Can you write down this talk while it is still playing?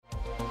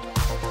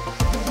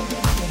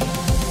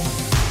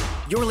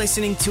You're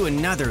listening to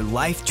another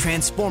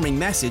life-transforming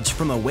message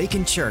from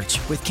Awaken Church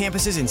with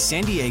campuses in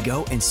San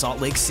Diego and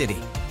Salt Lake City.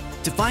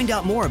 To find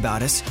out more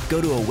about us,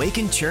 go to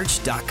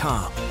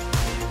awakenchurch.com.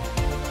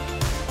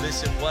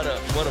 Listen, what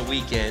a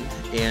weekend.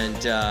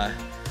 And,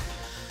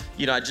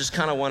 I just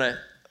kind of want to,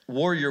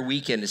 Warrior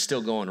Weekend is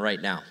still going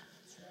right now.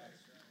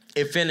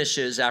 It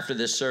finishes after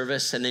this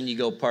service, and then you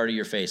go party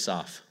your face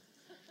off.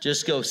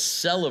 Just go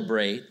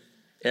celebrate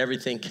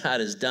everything God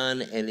has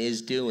done and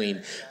is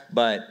doing,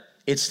 but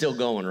it's still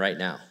going right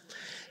now.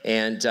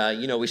 And,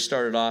 we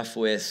started off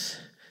with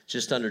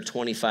just under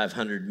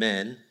 2,500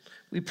 men.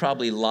 We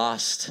probably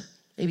lost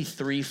maybe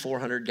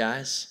 300-400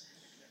 guys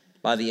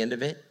by the end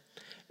of it.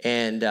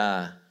 And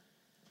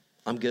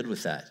I'm good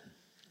with that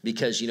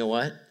because you know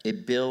what?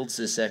 It builds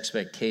this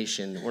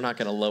expectation. We're not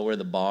going to lower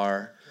the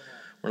bar.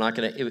 We're not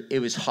going to, it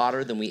was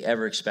hotter than we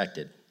ever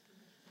expected.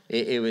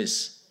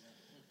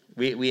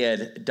 We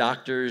had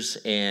doctors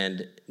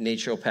and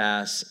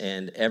naturopaths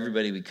and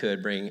everybody we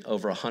could bring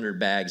over 100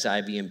 bags,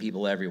 IVing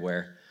people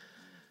everywhere.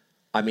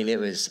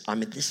 This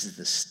is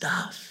the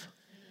stuff.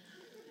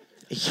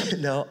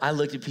 I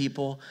looked at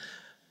people.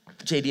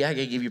 JD, I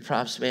gotta give you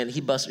props, man.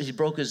 He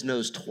broke his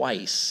nose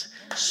twice,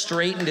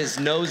 straightened his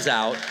nose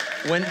out,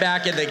 went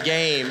back in the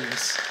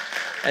games,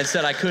 and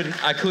said I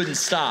couldn't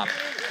stop.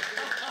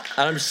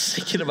 And I'm just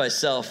thinking to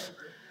myself,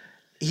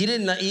 he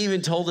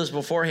even told us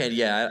beforehand,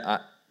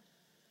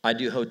 I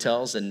do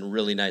hotels and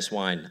really nice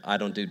wine. I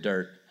don't do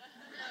dirt.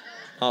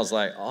 I was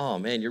like, oh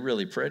man, you're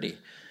really pretty.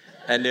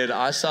 And dude,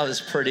 I saw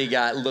this pretty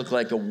guy look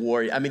like a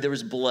warrior. There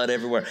was blood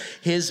everywhere.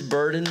 His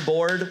burden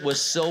board was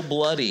so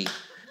bloody,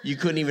 you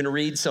couldn't even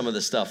read some of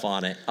the stuff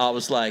on it. I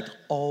was like,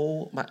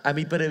 oh my,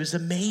 but it was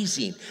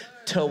amazing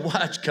to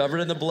watch. Covered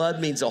in the blood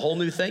means a whole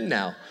new thing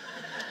now.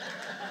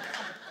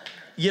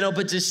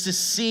 But just to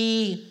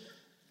see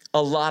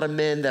a lot of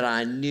men that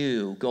I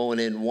knew going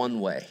in one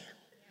way,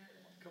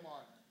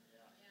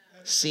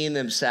 seeing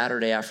them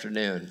Saturday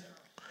afternoon.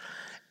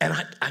 And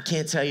I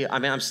can't tell you,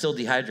 I'm still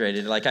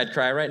dehydrated. Like I'd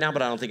cry right now,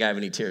 but I don't think I have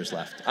any tears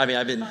left. I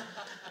can't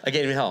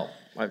even help.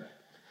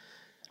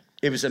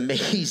 It was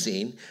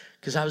amazing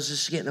because I was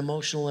just getting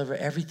emotional over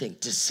everything.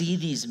 To see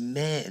these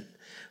men,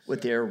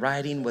 what they're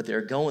writing, what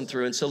they're going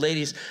through. And so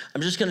ladies,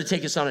 I'm just gonna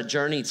take us on a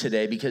journey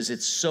today because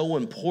it's so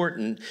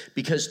important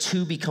because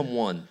two become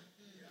one.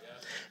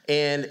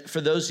 And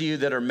for those of you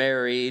that are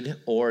married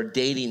or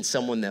dating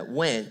someone that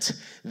went,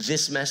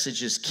 this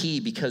message is key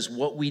because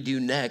what we do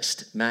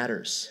next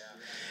matters.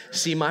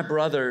 See, my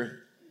brother,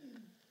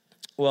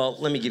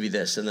 let me give you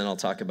this and then I'll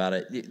talk about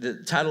it.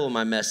 The title of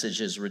my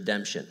message is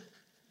Redemption.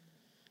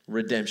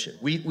 Redemption.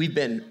 We've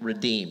been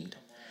redeemed.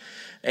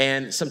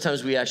 And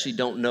sometimes we actually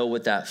don't know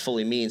what that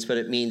fully means, but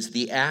it means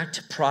the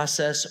act,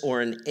 process, or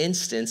an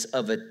instance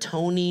of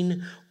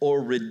atoning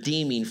or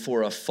redeeming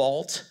for a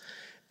fault,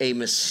 a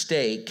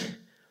mistake,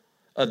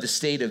 of the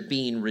state of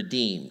being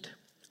redeemed,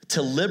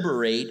 to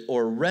liberate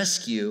or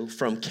rescue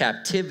from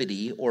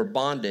captivity or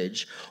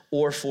bondage,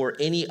 or for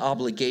any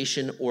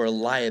obligation or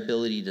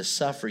liability to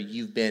suffer,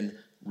 you've been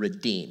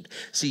redeemed.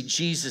 See,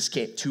 Jesus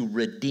came to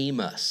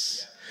redeem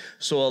us.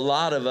 So a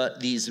lot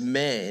of these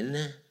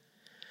men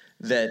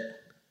that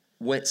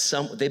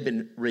they've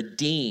been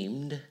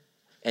redeemed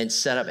and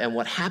set up. And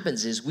what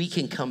happens is we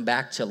can come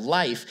back to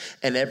life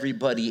and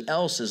everybody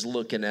else is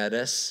looking at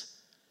us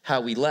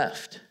how we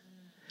left.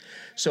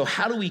 So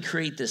how do we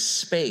create this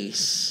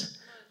space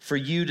for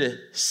you to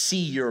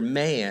see your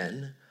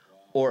man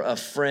or a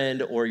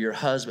friend or your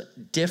husband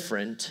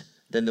different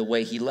than the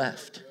way he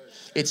left?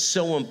 It's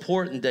so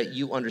important that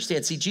you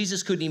understand. See,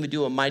 Jesus couldn't even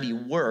do a mighty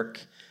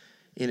work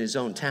in his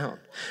own town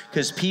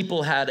because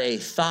people had a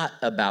thought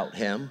about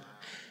him.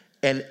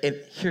 And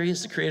here he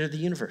is, the creator of the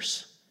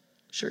universe.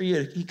 Sure,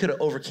 he could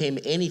have overcame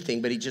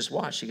anything, but he just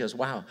watched. He goes,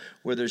 wow,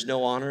 where there's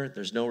no honor,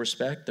 there's no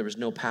respect, there was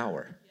no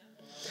power.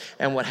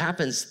 And what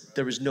happens,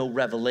 there was no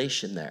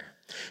revelation there.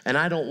 And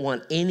I don't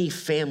want any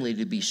family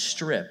to be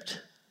stripped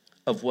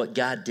of what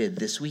God did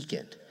this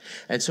weekend.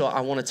 And so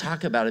I want to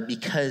talk about it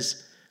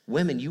because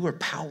women, you are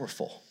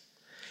powerful.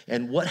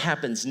 And what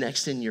happens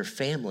next in your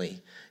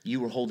family,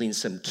 you are holding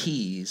some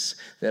keys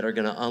that are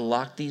going to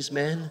unlock these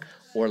men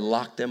or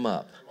lock them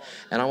up.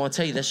 And I want to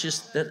tell you,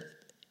 that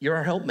you're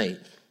our helpmate.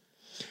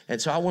 And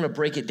so I want to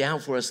break it down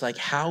for us, like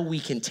how we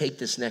can take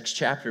this next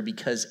chapter,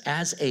 because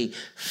as a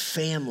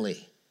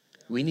family,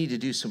 we need to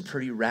do some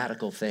pretty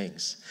radical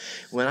things.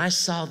 When I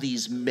saw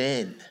these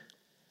men,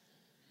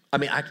 I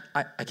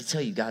can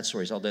tell you God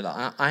stories all day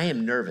long. I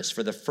am nervous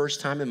for the first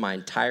time in my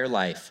entire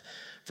life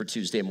for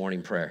Tuesday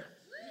morning prayer.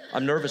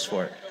 I'm nervous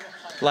for it.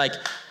 Like,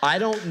 I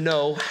don't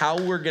know how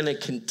we're going to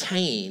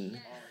contain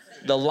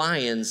the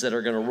lions that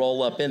are going to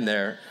roll up in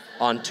there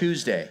on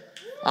Tuesday.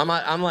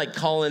 I'm like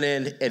calling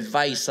in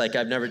advice like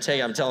I've never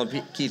taken. I'm telling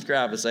Keith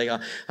Graff, it's like,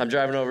 I'm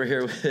driving over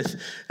here with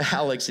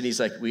Alex, and he's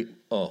like,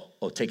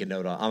 take a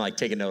note on. I'm like,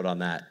 take a note on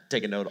that.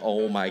 Take a note.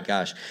 Oh my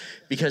gosh,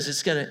 because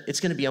it's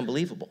gonna be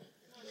unbelievable.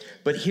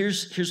 But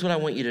here's what I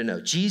want you to know.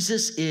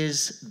 Jesus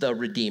is the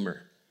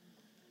Redeemer.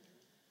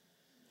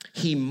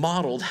 He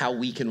modeled how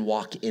we can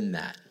walk in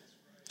that.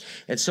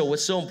 And so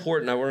what's so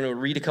important, I want to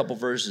read a couple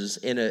verses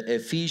in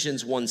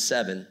Ephesians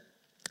 1:7.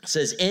 It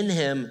says, in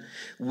him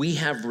we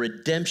have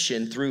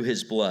redemption through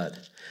his blood,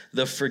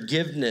 the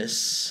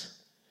forgiveness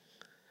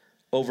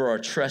over our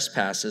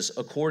trespasses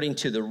according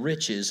to the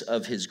riches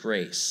of his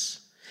grace.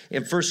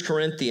 In 1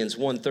 Corinthians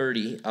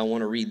 1:30, I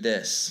want to read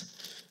this.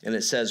 And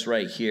it says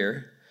right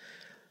here,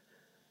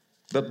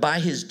 but by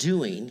his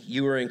doing,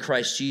 you are in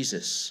Christ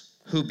Jesus,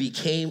 who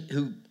became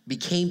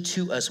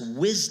to us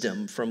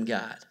wisdom from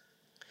God.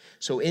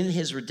 So in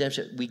his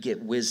redemption, we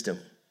get wisdom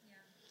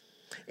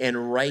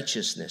and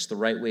righteousness, the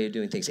right way of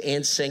doing things,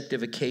 and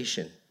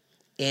sanctification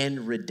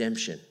and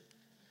redemption.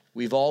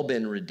 We've all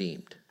been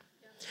redeemed.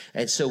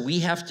 And so we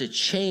have to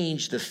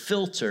change the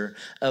filter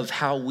of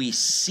how we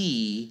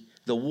see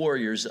the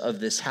warriors of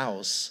this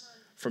house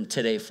from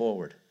today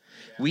forward.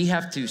 We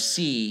have to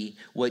see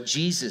what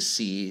Jesus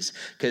sees,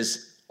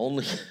 because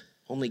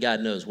only God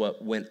knows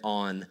what went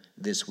on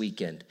this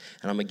weekend.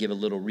 And I'm going to give a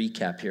little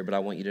recap here, but I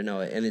want you to know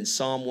it. And in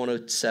Psalm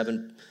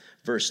 107,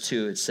 verse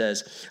 2, it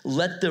says,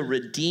 let the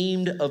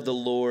redeemed of the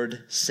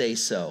Lord say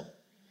so,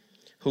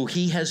 who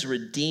he has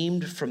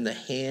redeemed from the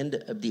hand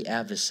of the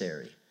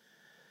adversary.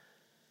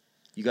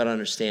 You got to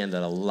understand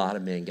that a lot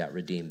of men got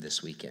redeemed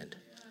this weekend.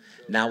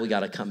 Now we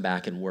got to come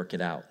back and work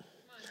it out.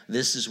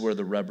 This is where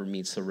the rubber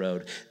meets the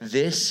road.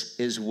 This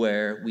is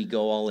where we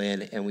go all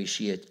in and we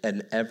see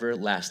an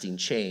everlasting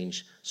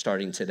change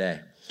starting today.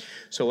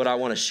 So what I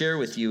want to share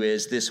with you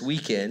is this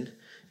weekend,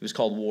 it was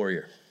called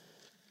Warrior.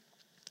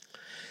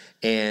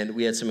 And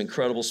we had some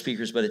incredible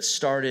speakers, but it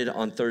started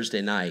on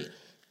Thursday night.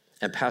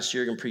 And Pastor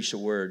Jurgen preached a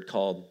word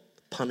called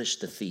Punish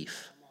the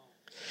Thief.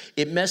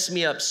 It messed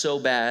me up so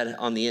bad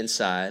on the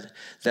inside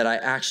that I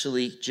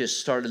actually just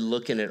started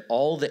looking at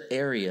all the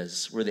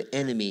areas where the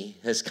enemy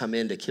has come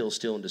in to kill,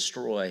 steal, and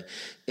destroy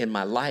in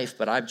my life.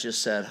 But I've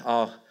just said,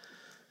 oh,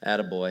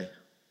 attaboy.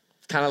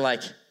 Kind of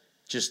like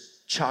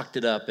just chalked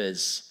it up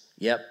as,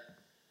 yep,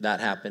 that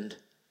happened.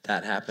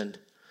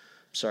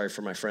 Sorry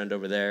for my friend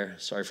over there.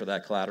 Sorry for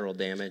that collateral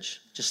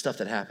damage. Just stuff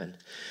that happened.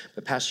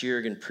 But Pastor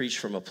Jurgen preached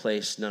from a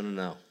place,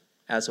 no.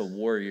 As a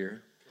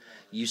warrior,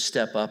 you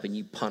step up and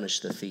you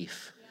punish the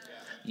thief.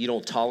 You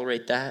don't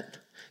tolerate that.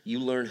 You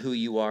learn who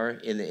you are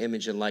in the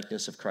image and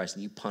likeness of Christ,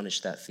 and you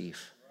punish that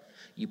thief.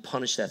 You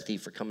punish that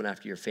thief for coming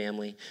after your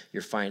family,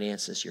 your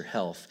finances, your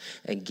health,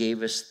 and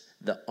gave us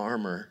the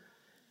armor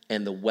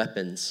and the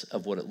weapons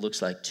of what it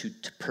looks like to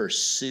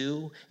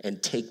pursue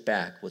and take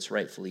back what's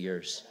rightfully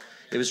yours.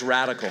 It was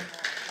radical.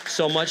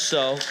 So much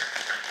so,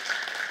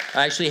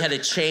 I actually had to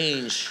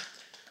change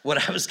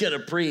what I was going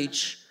to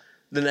preach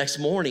the next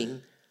morning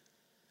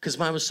because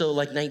mine was so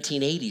like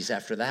 1980s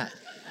after that.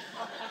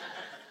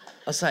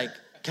 I was like,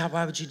 God,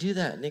 why would you do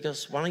that? And he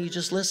goes, why don't you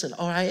just listen?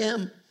 Oh, I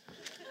am.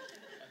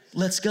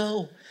 Let's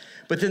go.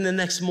 But then the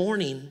next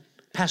morning,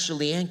 Pastor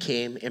Leanne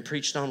came and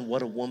preached on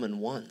what a woman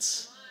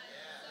wants.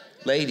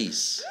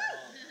 Ladies,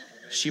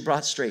 she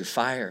brought straight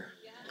fire.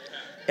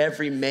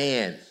 Every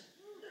man,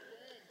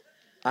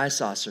 eye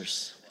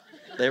saucers.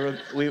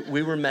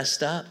 We were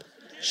messed up.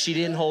 She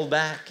didn't hold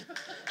back.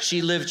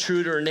 She lived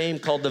true to her name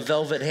called the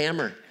Velvet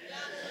Hammer.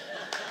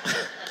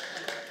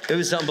 It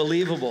was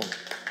unbelievable.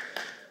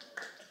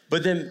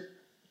 But then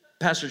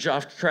Pastor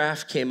Josh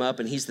Kraft came up,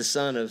 and he's the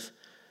son of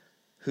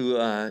who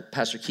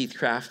Pastor Keith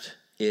Kraft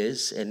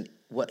is, and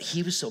what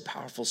he was so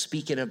powerful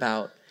speaking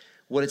about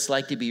what it's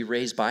like to be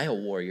raised by a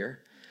warrior,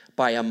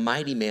 by a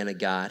mighty man of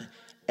God,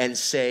 and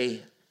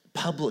say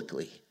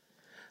publicly,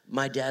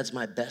 my dad's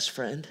my best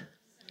friend,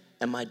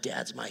 and my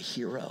dad's my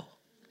hero.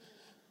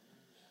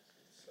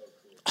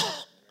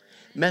 Oh,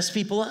 mess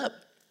people up,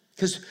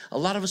 because a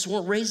lot of us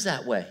weren't raised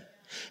that way.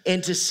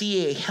 And to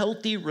see a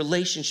healthy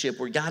relationship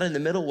where God in the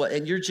middle,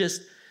 and you're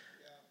just,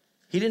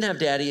 he didn't have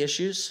daddy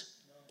issues.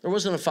 There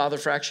wasn't a father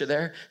fracture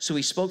there. So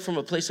he spoke from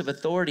a place of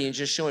authority and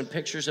just showing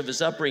pictures of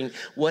his upbringing,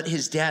 what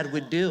his dad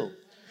would do.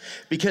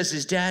 Because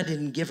his dad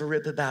didn't give a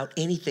rip about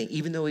anything.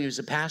 Even though he was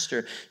a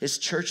pastor, his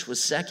church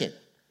was second.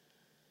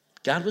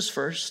 God was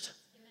first.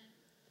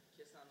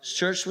 His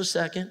church was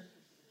second.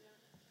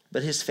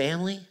 But his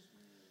family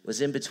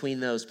was in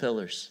between those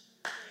pillars.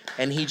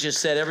 And he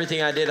just said,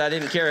 everything I did, I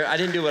didn't care. I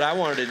didn't do what I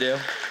wanted to do.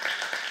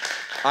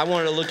 I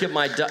wanted to look at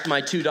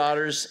my two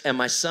daughters and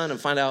my son and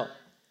find out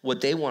what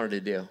they wanted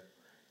to do.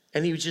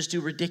 And he would just do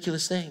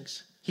ridiculous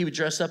things. He would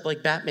dress up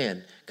like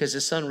Batman because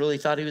his son really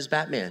thought he was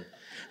Batman.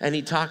 And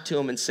he'd talk to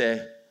him and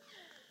say,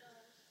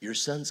 your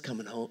son's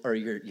coming home, or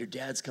your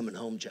dad's coming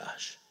home,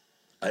 Josh.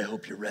 I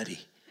hope you're ready.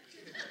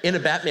 In a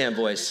Batman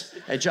voice.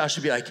 And Josh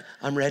would be like,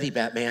 I'm ready,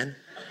 Batman.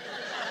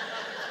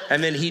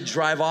 And then he'd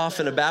drive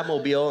off in a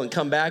Batmobile and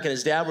come back and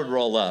his dad would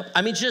roll up.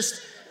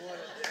 Trust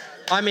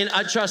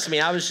me,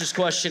 I was just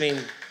questioning,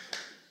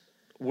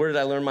 where did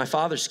I learn my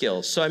father's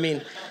skills? So,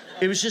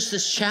 it was just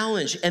this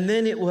challenge. And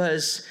then it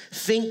was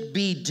think,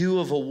 be, do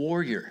of a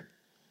warrior.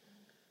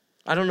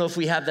 I don't know if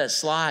we have that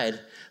slide,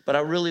 but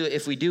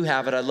if we do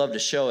have it, I'd love to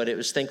show it. It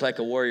was think like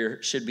a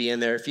warrior should be in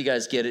there. If you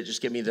guys get it,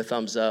 just give me the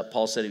thumbs up.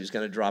 Paul said he was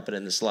going to drop it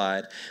in the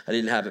slide. I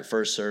didn't have it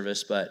first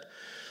service, but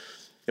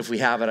if we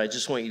have it, I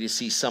just want you to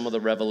see some of the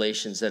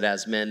revelations that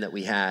as men that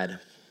we had.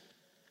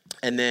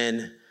 And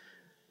then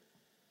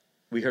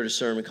we heard a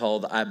sermon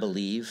called I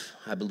Believe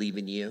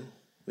in You.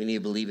 We need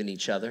to believe in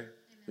each other.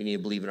 We need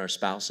to believe in our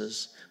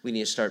spouses. We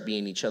need to start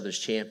being each other's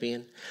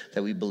champion,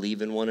 that we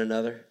believe in one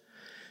another.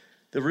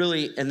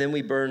 And then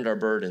we burned our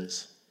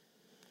burdens.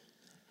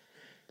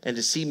 And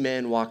to see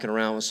men walking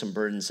around with some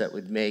burdens that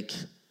would make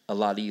a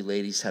lot of you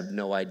ladies have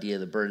no idea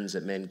the burdens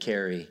that men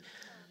carry,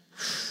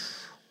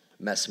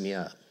 mess me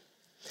up.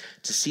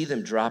 To see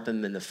them drop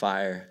him in the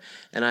fire.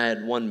 And I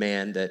had one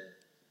man that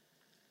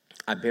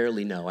I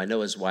barely know. I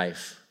know his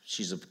wife.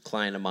 She's a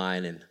client of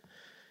mine,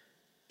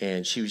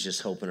 and she was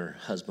just hoping her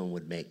husband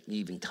would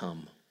even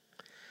come.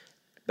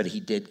 But he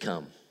did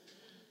come.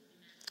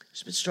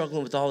 He's been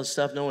struggling with all this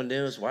stuff. No one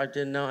knew. His wife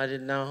didn't know. I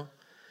didn't know.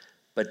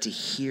 But to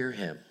hear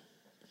him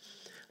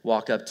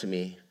walk up to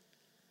me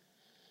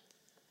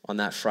on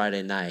that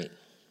Friday night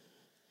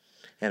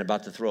and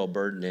about to throw a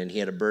burden in. He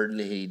had a burden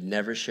that he'd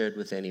never shared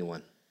with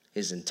anyone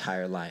his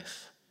entire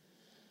life.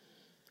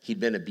 He'd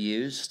been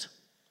abused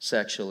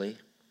sexually,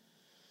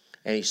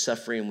 and he's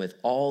suffering with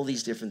all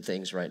these different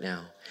things right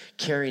now.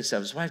 Carrying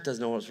stuff. His wife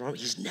doesn't know what's wrong.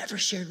 He's never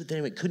shared with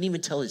anyone. Couldn't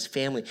even tell his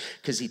family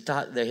because he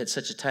thought they had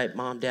such a tight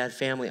mom, dad,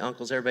 family,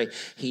 uncles, everybody.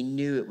 He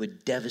knew it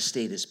would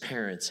devastate his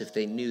parents if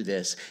they knew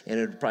this, and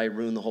it would probably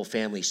ruin the whole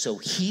family. So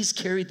he's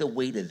carried the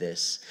weight of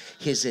this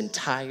his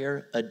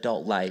entire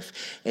adult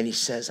life. And he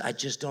says, I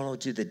just don't know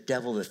what to do. The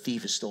devil, the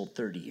thief, has stole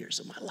 30 years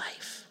of my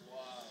life.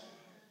 Wow.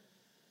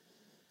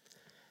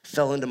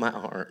 Fell into my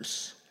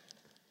arms.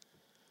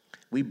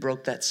 We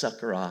broke that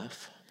sucker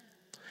off.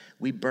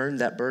 We burned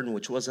that burden,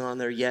 which wasn't on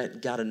there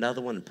yet, got another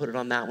one and put it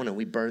on that one, and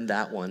we burned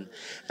that one.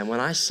 And when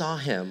I saw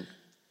him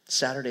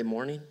Saturday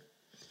morning,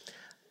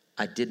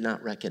 I did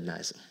not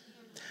recognize him.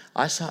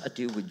 I saw a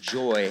dude with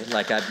joy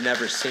like I've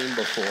never seen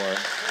before.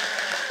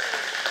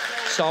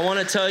 So I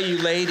want to tell you,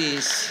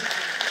 ladies,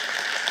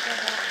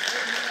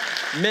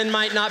 men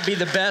might not be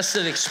the best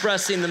at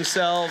expressing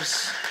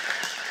themselves.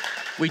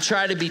 We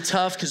try to be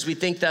tough because we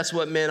think that's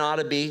what men ought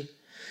to be.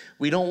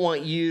 We don't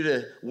want you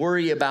to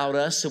worry about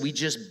us, so we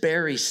just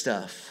bury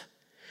stuff.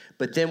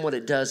 But then what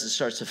it does, it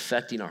starts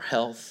affecting our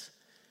health.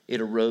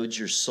 It erodes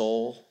your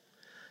soul.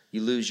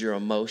 You lose your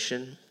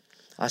emotion.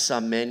 I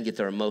saw men get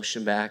their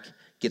emotion back,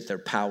 get their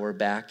power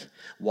back,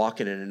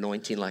 walk in an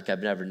anointing like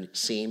I've never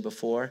seen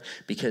before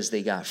because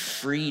they got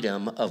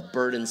freedom of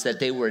burdens that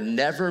they were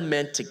never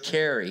meant to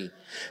carry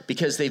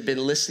because they've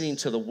been listening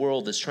to the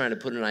world that's trying to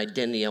put an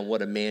identity on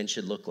what a man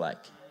should look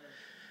like.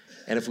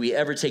 And if we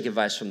ever take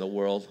advice from the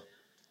world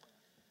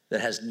that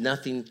has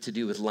nothing to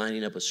do with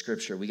lining up with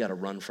Scripture, we got to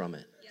run from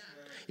it. Yeah.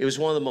 It was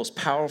one of the most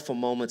powerful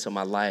moments of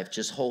my life,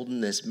 just holding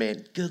this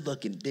man,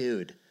 good-looking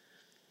dude.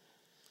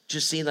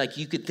 Just seeing like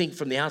you could think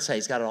from the outside,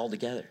 he's got it all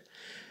together.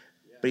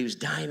 Yeah. But he was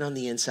dying on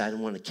the inside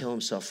and wanted to kill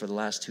himself for the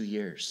last 2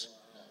 years.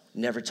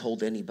 Never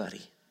told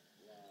anybody.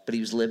 But he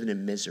was living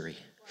in misery,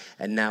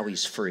 and now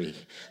he's free.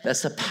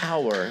 That's the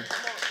power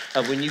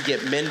of when you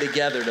get men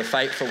together to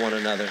fight for one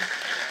another.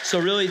 So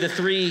really the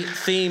three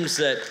themes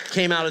that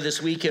came out of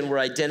this weekend were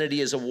identity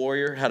as a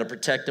warrior, how to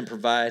protect and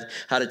provide,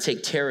 how to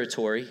take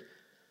territory,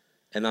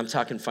 and I'm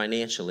talking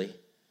financially.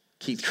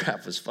 Keith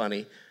Craft was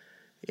funny,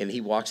 and he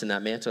walks in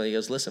that mantle and he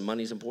goes, listen,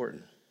 money's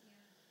important.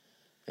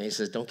 And he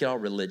says, don't get all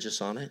religious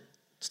on it.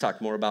 Let's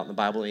talk more about in the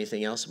Bible than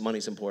anything else.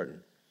 Money's important.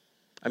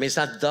 I mean, it's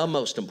not the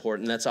most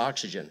important, that's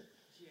oxygen,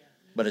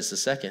 but it's the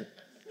second.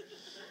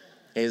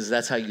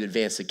 That's how you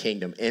advance the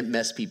kingdom. It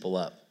messed people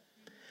up.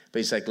 But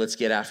he's like, let's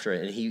get after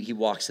it. And he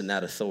walks in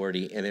that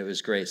authority, and it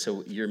was great.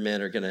 So your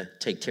men are going to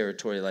take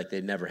territory like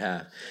they never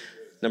have.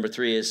 Number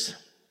 3 is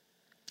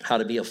how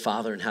to be a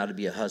father and how to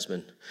be a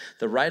husband.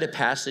 The rite of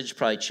passage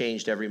probably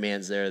changed every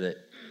man's there that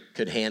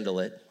could handle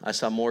it. I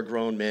saw more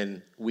grown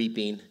men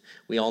weeping.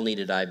 We all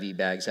needed IV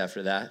bags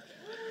after that.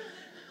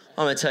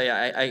 I'm going to tell you,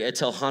 I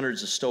tell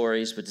hundreds of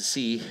stories, but to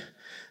see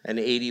an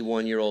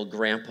 81-year-old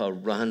grandpa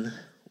run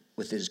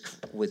with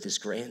his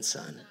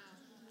grandson,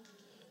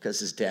 because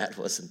his dad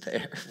wasn't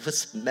there,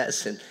 was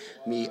messing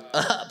me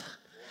up.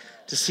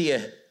 To see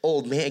an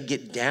old man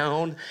get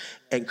down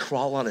and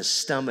crawl on his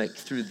stomach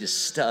through this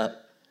stuff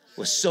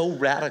was so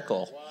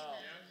radical.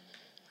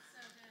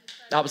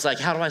 I was like,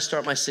 how do I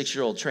start my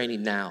 6-year-old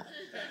training now?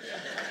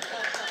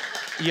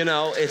 You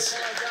know, it's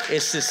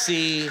to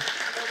see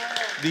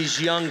these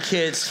young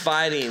kids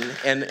fighting,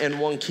 and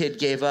one kid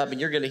gave up,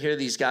 and you're gonna hear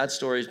these God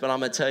stories, but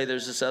I'm gonna tell you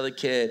there's this other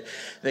kid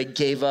that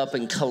gave up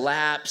and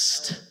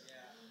collapsed.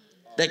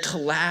 That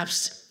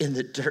collapsed in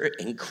the dirt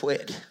and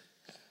quit.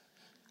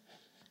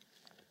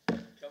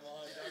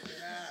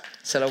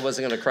 Said I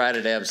wasn't going to cry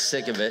today. I'm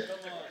sick of it.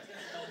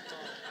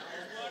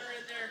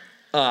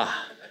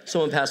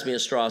 Someone passed me a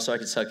straw so I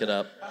could suck it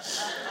up.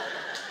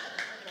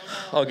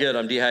 Oh, good.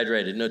 I'm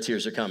dehydrated. No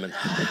tears are coming.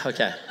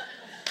 Okay.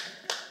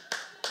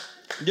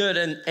 Good.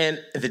 And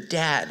the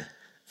dad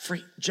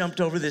jumped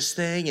over this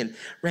thing and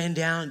ran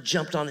down,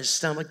 jumped on his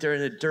stomach there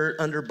in the dirt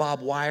under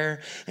barbed wire,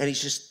 and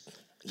he's just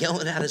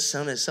yelling at his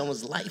son as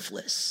someone's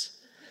lifeless.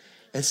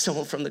 And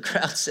someone from the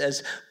crowd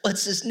says,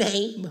 what's his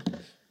name?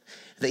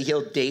 And They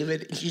yelled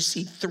David, and you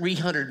see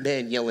 300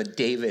 men yelling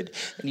David,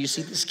 and you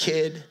see this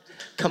kid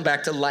come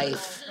back to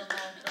life.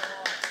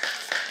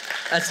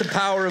 That's the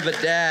power of a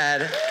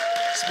dad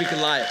speaking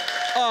life.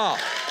 Oh,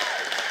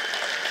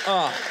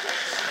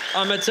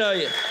 I'm gonna tell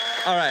you.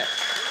 All right,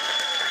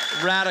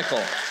 radical.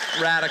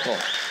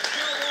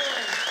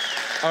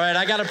 All right,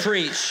 I gotta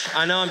preach.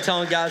 I know I'm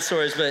telling God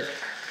stories, but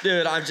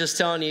dude, I'm just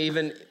telling you,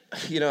 even,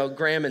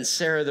 Graham and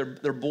Sarah,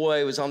 their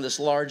boy was on this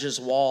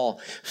largest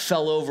wall,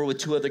 fell over with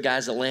two other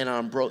guys that landed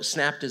on him,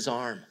 snapped his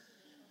arm.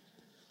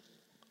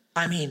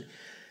 I mean,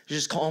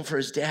 just calling for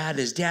his dad.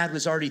 His dad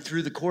was already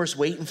through the course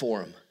waiting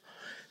for him.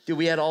 Dude,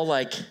 we had all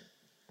like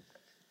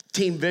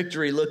team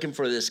victory looking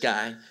for this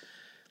guy,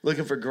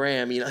 looking for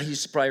Graham.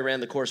 He's probably ran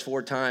the course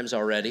 4 times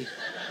already.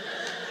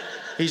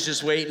 He's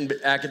just waiting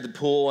back at the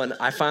pool, and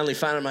I finally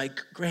found him. I'm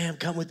like, Graham,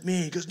 come with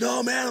me. He goes,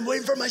 no, man, I'm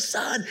waiting for my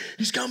son.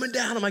 He's coming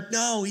down. I'm like,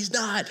 no, he's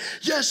not.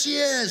 Yes, he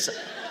is.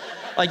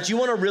 Like, do you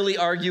want to really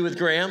argue with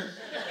Graham?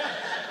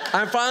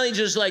 I'm finally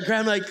just like,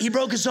 Graham, like, he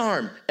broke his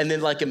arm. And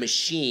then like a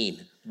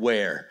machine,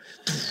 where?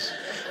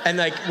 And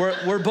like,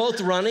 we're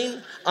both running.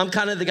 I'm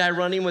kind of the guy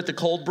running with the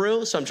cold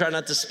brew, so I'm trying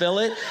not to spill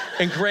it.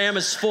 And Graham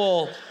is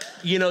full,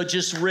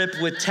 just ripped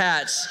with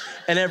tats.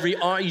 And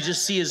you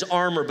just see his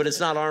armor, but it's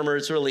not armor,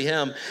 it's really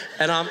him.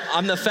 And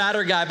I'm the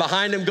fatter guy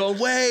behind him going,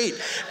 wait.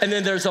 And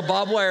then there's a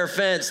barbed wire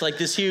fence, like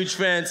this huge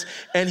fence,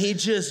 and he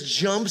just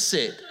jumps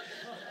it.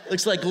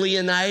 Looks like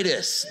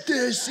Leonidas.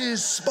 This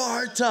is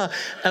Sparta.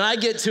 And I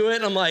get to it,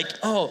 and I'm like,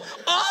 oh,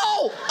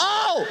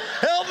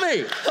 help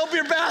me. Help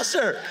your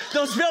bastard.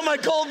 Don't spill my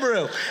cold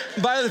brew.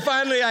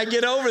 Finally, I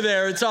get over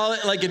there. It's all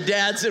like a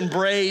dad's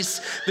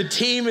embrace. The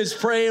team is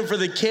praying for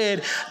the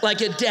kid, like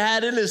a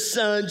dad and his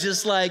son,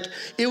 just like,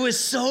 it was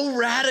so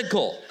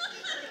radical.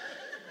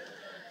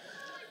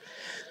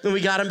 Then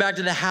we got him back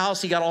to the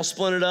house. He got all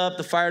splintered up.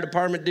 The fire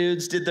department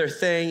dudes did their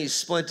thing. He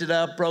splintered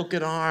up,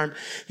 broken arm.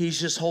 He's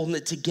just holding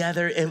it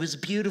together. And it was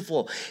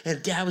beautiful.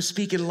 And dad was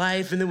speaking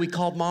life. And then we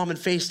called mom and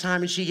FaceTime,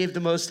 and she gave the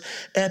most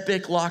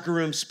epic locker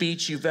room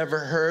speech you've ever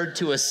heard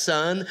to a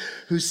son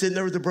who's sitting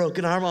there with a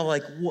broken arm. I'm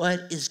like, what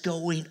is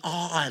going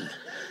on?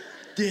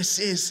 This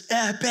is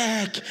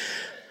epic.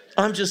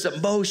 I'm just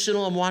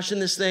emotional. I'm watching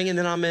this thing, and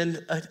then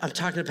I'm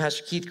talking to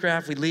Pastor Keith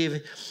Craft. We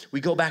leave.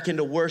 We go back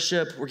into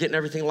worship. We're getting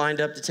everything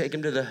lined up to take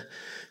him to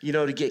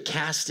to get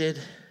casted.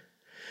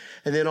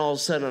 And then all of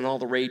a sudden, on all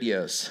the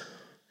radios,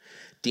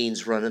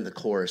 Dean's running the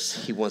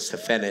course. He wants to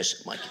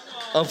finish. I'm like,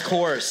 of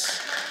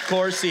course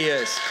he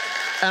is.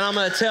 And I'm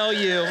going to tell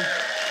you,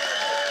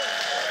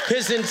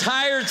 his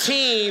entire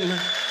team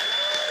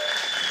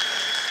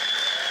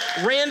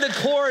ran the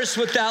course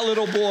with that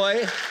little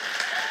boy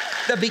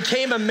that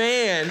became a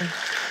man.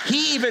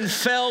 He even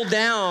fell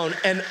down,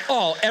 and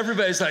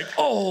everybody's like,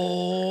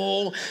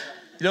 oh.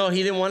 No,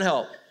 he didn't want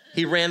help.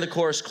 He ran the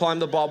course,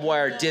 climbed the barbed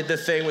wire, did the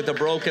thing with the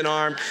broken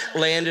arm,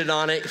 landed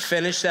on it,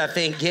 finished that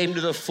thing, came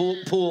to the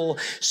pool,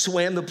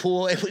 swam the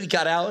pool, and when he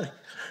got out,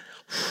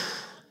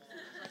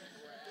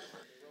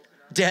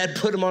 Dad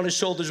put him on his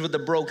shoulders with a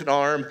broken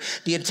arm,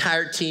 the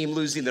entire team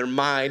losing their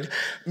mind.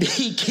 Me,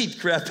 Keith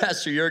Craft,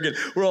 Pastor Jurgen,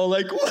 we're all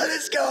like, what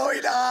is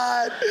going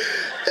on?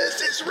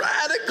 This is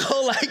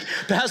radical. Like,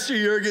 Pastor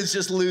Jurgen's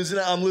just losing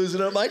it. I'm losing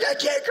it. I'm like, I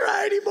can't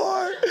cry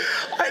anymore.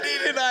 I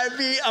need an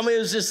IV. It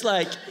was just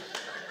like,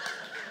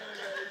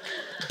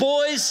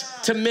 boys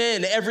to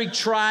men. Every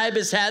tribe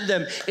has had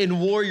them in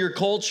warrior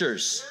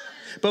cultures.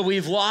 But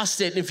we've lost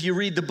it. And if you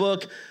read the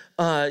book,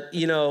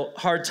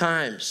 Hard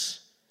Times,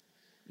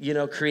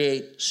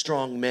 create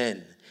strong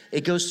men.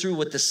 It goes through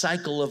what the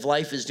cycle of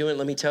life is doing.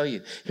 Let me tell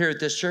you, here at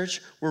this church,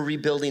 we're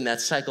rebuilding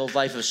that cycle of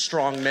life of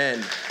strong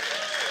men.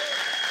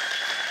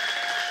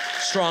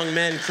 Strong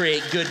men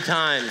create good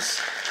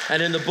times.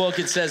 And in the book,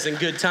 it says, in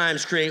good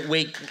times create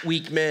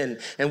weak men,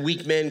 and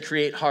weak men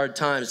create hard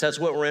times. That's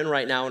what we're in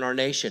right now in our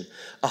nation.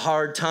 A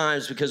hard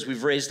times because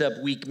we've raised up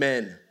weak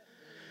men.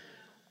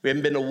 We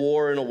haven't been to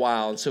war in a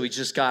while, and so we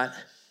just got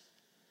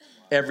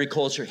every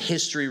culture.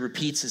 History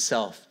repeats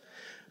itself.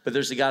 But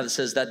there's a God that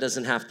says that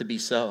doesn't have to be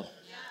so.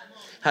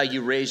 How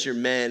you raise your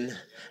men,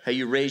 how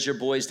you raise your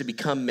boys to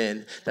become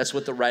men, that's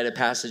what the rite of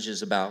passage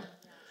is about.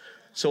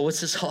 So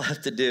what's this all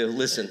have to do?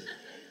 Listen,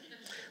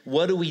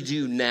 what do we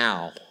do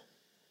now?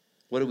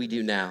 What do we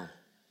do now?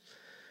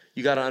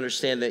 You got to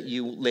understand that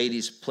you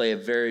ladies play a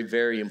very,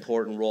 very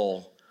important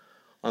role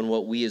on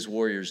what we as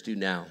warriors do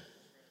now.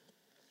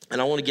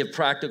 And I want to give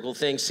practical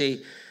things.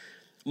 See,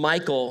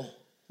 Michal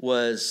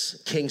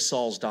was King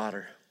Saul's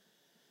daughter.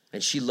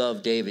 And she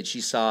loved David.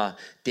 She saw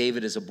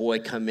David as a boy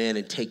come in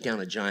and take down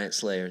a giant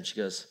slayer. And she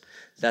goes,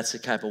 that's the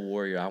type of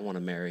warrior I want to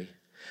marry.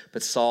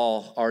 But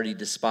Saul already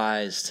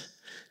despised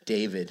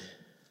David.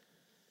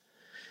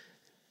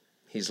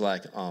 He's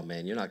like, oh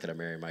man, you're not going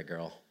to marry my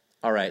girl.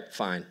 All right,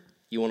 fine.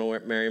 You want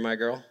to marry my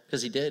girl?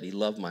 Because he did. He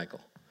loved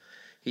Michal.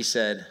 He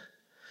said,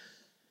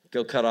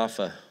 go cut off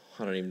I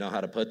don't even know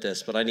how to put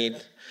this, but I need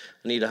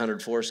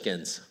 100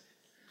 foreskins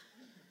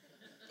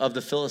of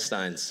the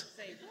Philistines.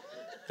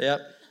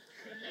 Yep.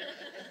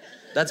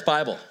 That's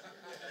Bible.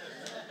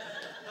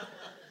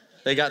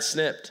 They got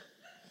snipped.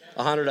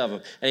 100 of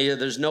them. And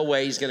there's no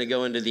way he's going to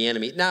go into the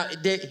enemy. Now,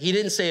 he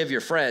didn't say of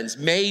your friends.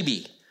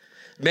 Maybe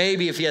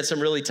if he had some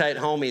really tight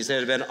homies, they'd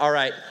have been, all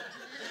right,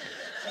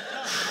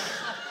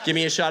 give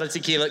me a shot of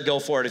tequila, go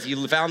for it. If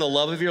you found the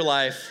love of your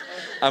life,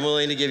 I'm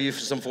willing to give you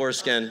some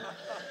foreskin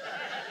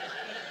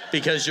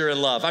because you're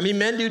in love. I mean,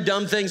 men do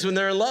dumb things when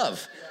they're in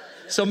love.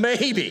 So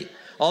maybe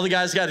all the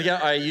guys got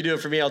together, all right, you do it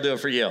for me, I'll do it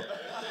for you.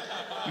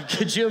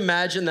 Could you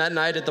imagine that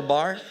night at the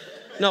bar?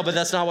 No, but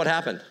that's not what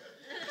happened.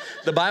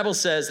 The Bible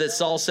says that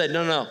Saul said,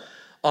 no,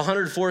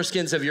 100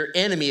 foreskins of your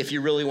enemy if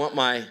you really want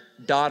my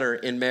daughter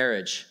in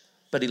marriage.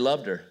 But he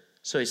loved her.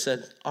 So he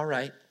said, all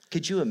right.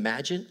 Could you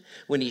imagine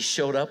when he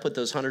showed up with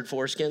those 100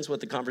 foreskins,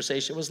 what the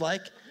conversation was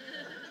like?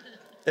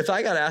 If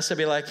I got asked, I'd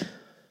be like,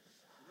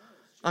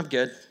 I'm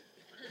good.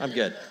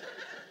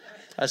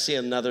 I see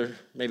another,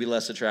 maybe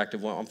less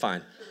attractive one. I'm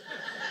fine.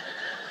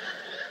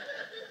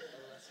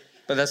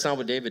 But that's not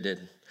what David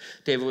did.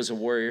 David was a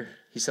warrior.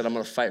 He said, I'm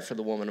going to fight for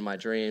the woman of my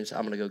dreams.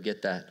 I'm going to go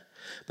get that.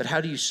 But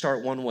how do you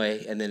start one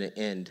way and then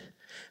end?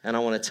 And I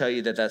want to tell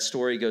you that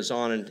story goes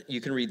on, and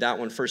you can read that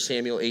one, 1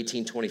 Samuel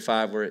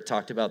 18:25, where it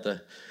talked about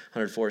the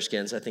 100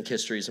 foreskins. I think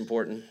history is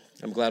important.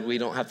 I'm glad we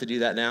don't have to do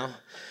that now.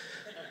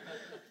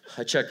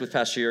 I checked with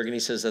Pastor Jurgen.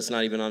 He says that's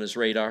not even on his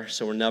radar,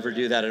 so we'll never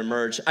do that at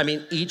Emerge. I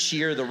mean, each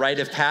year the rite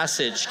of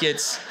passage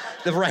gets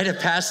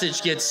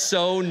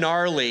so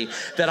gnarly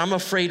that I'm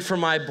afraid for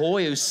my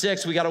boy who's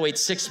 6. We got to wait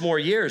 6 more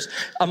years.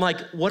 I'm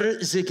like, what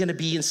is it going to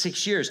be in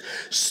 6 years?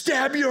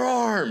 Stab your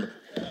arm.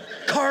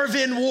 Carve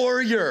in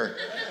warrior.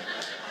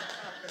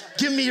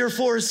 Give me your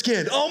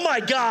foreskin. Oh my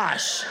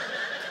gosh.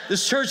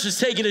 This church is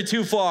taking it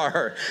too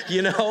far.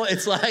 You know,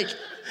 it's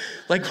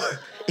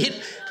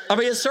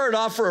it started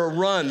off for a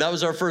run. That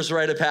was our first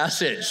rite of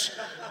passage.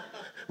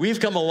 We've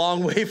come a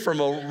long way from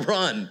a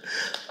run.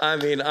 I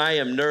mean, I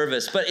am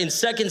nervous. But in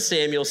 2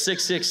 Samuel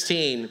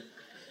 6:16,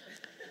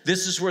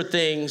 this is where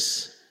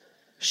things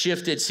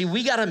shifted. See,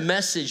 we got a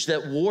message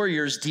that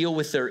warriors deal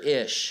with their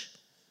ish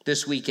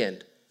this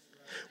weekend.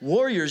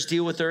 Warriors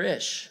deal with their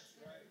ish.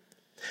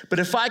 But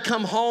if I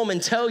come home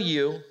and tell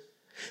you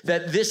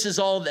that this is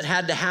all that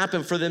had to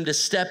happen for them to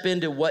step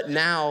into what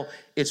now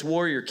it's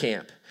warrior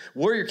camp.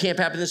 Warrior camp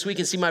happened this week.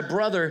 And see, my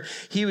brother,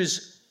 he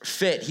was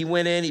fit. He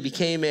went in, he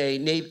became a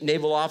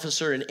naval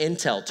officer in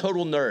Intel,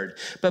 total nerd.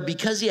 But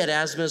because he had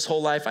asthma his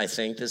whole life, I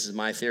think, this is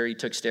my theory, he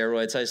took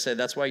steroids. I said,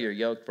 that's why you're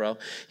yoked, bro.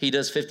 He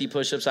does 50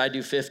 push-ups, I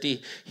do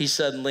 50. He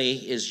suddenly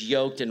is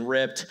yoked and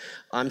ripped.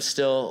 I'm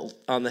still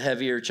on the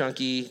heavier,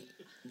 chunky,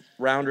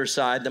 rounder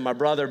side than my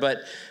brother. But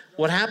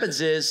what happens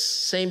is,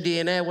 same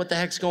DNA, what the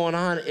heck's going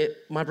on?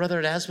 My brother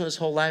had asthma his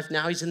whole life.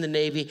 Now he's in the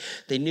Navy.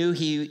 They knew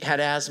he had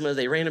asthma.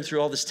 They ran him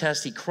through all this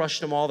tests. He crushed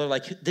them all. They're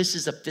like, this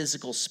is a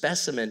physical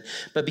specimen.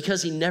 But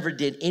because he never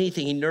did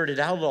anything, he nerded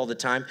out all the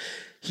time,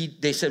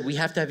 they said, we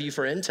have to have you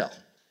for Intel.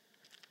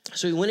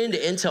 So he went into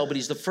Intel, but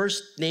he's the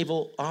first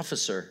naval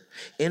officer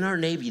in our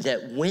Navy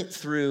that went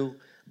through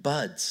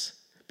BUD/S.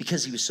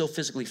 Because he was so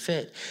physically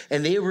fit.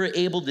 And they were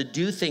able to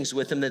do things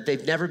with him that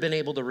they've never been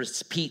able to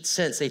repeat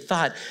since. They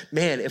thought,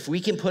 man, if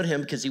we can put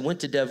him, because he went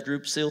to Dev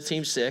Group, SEAL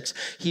Team 6,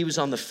 he was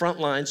on the front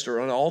lines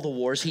during all the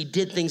wars. He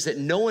did things that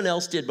no one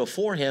else did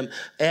before him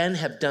and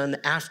have done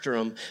after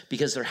him,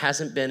 because there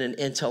hasn't been an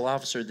Intel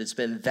officer that's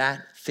been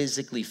that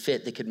physically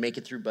fit that could make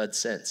it through BUD/S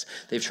since.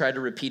 They've tried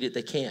to repeat it,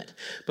 they can't.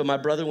 But my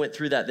brother went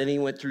through that. Then he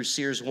went through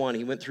SEERS 1,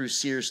 he went through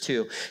SEERS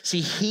 2.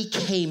 See, he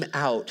came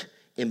out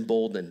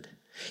emboldened.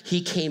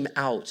 He came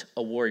out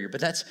a warrior, but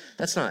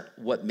that's not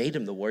what made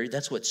him the warrior.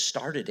 That's what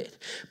started it.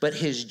 But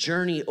his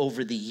journey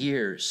over the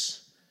years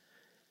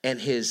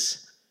and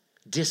his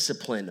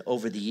discipline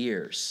over the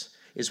years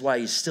is why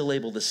he's still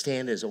able to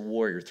stand as a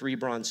warrior. 3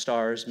 Bronze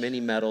Stars, many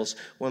medals,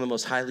 one of the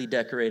most highly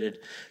decorated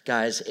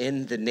guys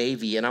in the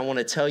Navy. And I want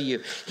to tell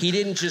you, he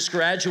didn't just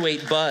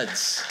graduate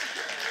BUD/S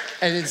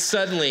and then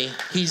suddenly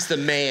he's the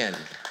man.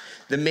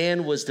 The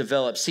man was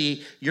developed.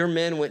 See, your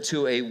men went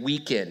to a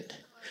weekend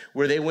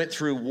where they went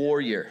through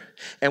warrior.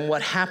 And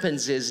what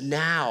happens is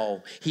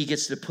now he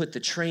gets to put the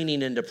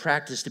training into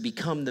practice to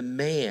become the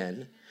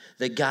man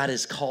that God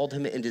has called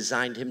him and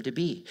designed him to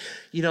be.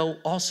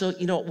 Also,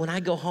 when I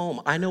go home,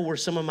 I know where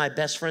some of my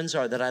best friends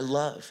are that I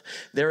love.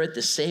 They're at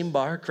the same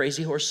bar,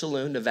 Crazy Horse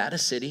Saloon, Nevada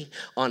City,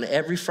 on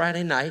every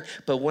Friday night.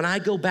 But when I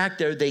go back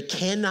there, they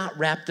cannot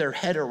wrap their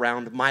head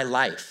around my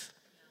life.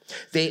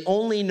 They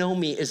only know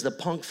me as the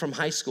punk from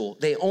high school.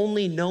 They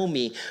only know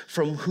me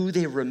from who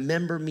they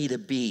remember me to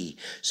be.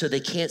 So they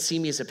can't see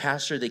me as a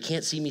pastor. They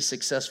can't see me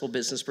successful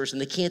business person.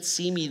 They can't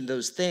see me in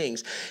those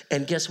things.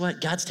 And guess what?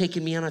 God's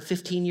taken me on a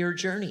 15-year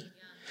journey.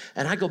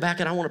 And I go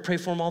back and I want to pray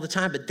for them all the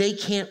time, but they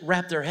can't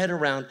wrap their head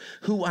around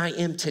who I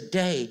am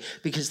today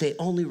because they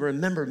only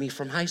remember me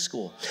from high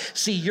school.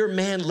 See, your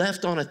man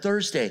left on a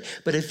Thursday,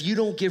 but if you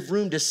don't give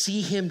room to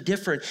see him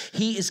different,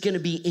 he is going to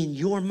be in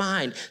your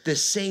mind the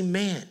same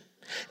man.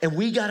 And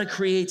we got to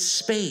create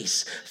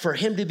space for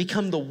him to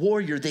become the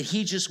warrior that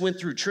he just went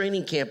through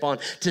training camp on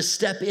to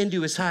step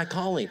into his high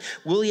calling.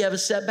 Will he have a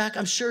setback?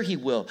 I'm sure he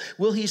will.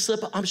 Will he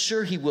slip up? I'm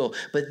sure he will.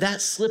 But that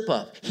slip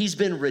up, he's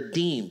been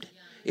redeemed.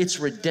 It's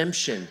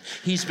redemption.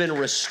 He's been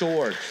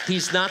restored.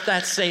 He's not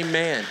that same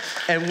man.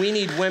 And we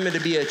need women to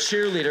be a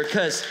cheerleader,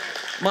 because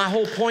my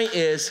whole point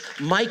is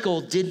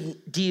Michal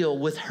didn't deal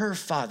with her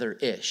father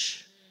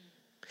Ish.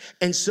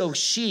 And so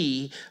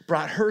she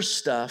brought her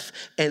stuff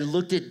and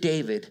looked at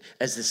David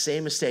as the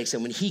same mistakes.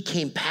 And when he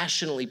came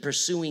passionately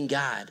pursuing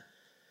God,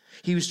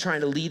 he was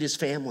trying to lead his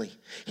family.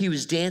 He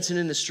was dancing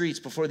in the streets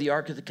before the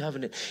Ark of the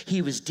Covenant.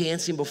 He was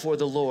dancing before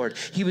the Lord.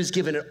 He was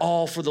giving it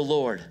all for the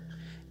Lord.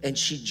 And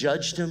she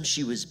judged him.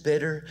 She was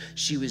bitter.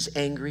 She was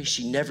angry.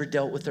 She never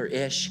dealt with her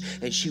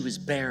Ish. And she was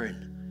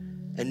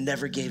barren and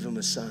never gave him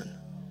a son.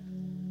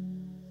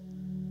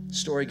 The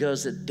story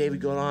goes that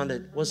David going on,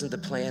 it wasn't the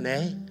plan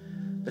A,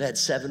 but had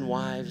 7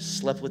 wives,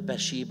 slept with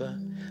Bathsheba.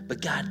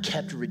 But God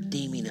kept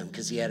redeeming him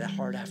because he had a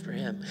heart after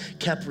him,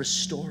 kept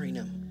restoring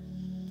him.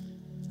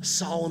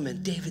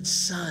 Solomon, David's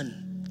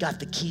son, got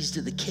the keys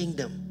to the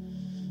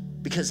kingdom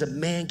because a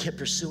man kept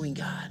pursuing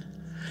God.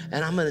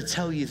 And I'm going to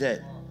tell you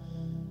that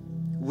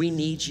we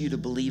need you to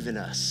believe in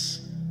us.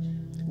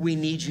 We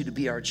need you to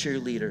be our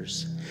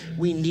cheerleaders.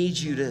 We need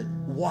you to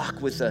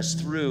walk with us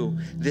through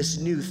this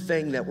new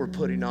thing that we're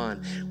putting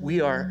on.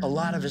 A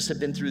lot of us have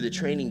been through the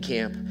training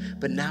camp,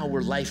 but now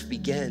where life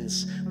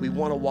begins, we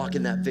want to walk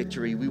in that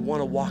victory. We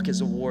want to walk as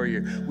a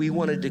warrior. We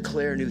want to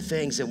declare new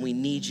things, and we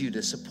need you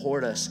to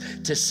support us,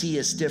 to see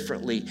us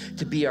differently,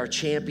 to be our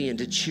champion,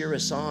 to cheer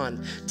us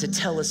on, to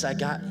tell us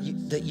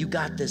that you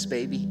got this,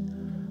 baby.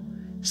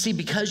 See,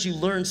 because you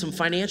learned some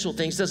financial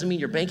things doesn't mean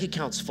your bank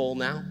account's full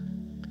now.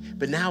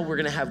 But now we're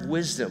gonna have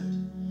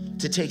wisdom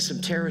to take some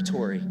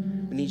territory.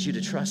 We need you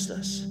to trust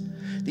us.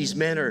 These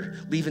men are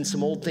leaving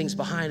some old things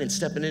behind and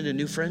stepping into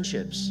new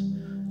friendships,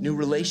 new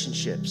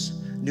relationships,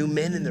 new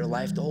men in their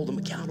life to hold them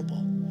accountable.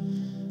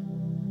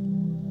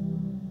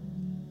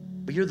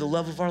 But you're the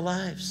love of our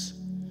lives.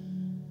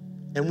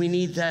 And we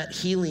need that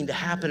healing to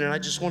happen. And I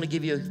just wanna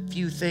give you a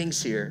few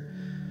things here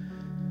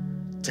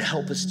to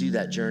help us do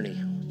that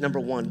journey. Number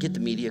 1, get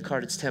the media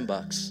card, it's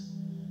 $10.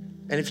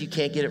 And if you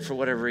can't get it for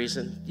whatever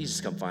reason, you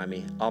just come find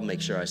me. I'll make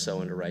sure I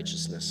sow into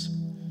righteousness.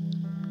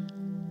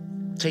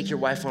 Take your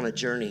wife on a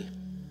journey.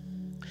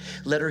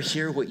 Let her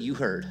hear what you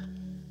heard.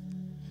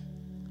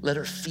 Let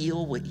her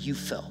feel what you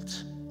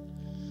felt.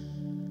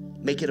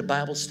 Make it a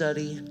Bible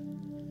study.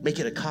 Make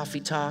it a coffee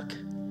talk.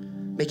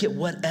 Make it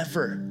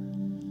whatever.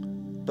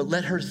 But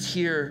let her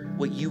hear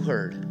what you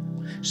heard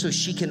so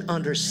she can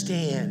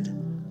understand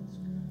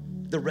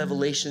the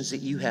revelations that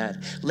you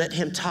had. Let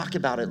him talk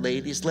about it,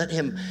 ladies. Let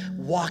him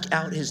walk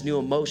out his new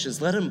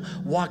emotions. Let him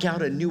walk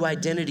out a new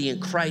identity in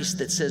Christ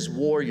that says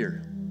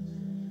warrior.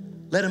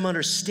 Let him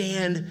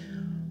understand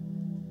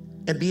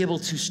and be able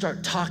to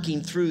start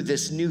talking through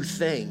this new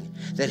thing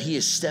that he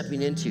is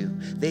stepping into.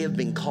 They have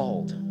been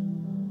called.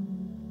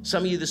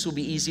 Some of you, this will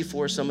be easy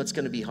for, some it's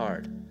gonna be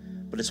hard,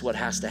 but it's what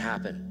has to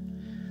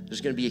happen.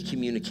 There's gonna be a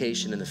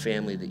communication in the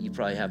family that you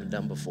probably haven't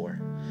done before,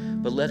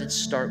 but let it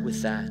start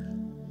with that.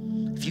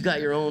 If you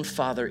got your own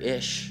father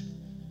Ish,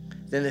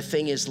 then the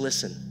thing is,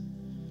 listen,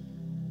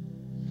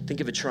 think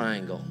of a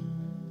triangle.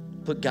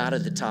 Put God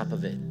at the top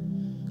of it.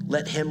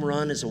 Let him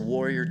run as a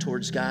warrior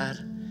towards God,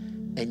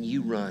 and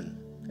you run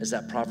as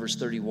that Proverbs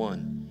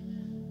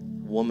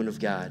 31 woman of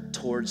God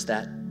towards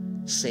that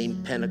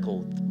same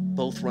pinnacle.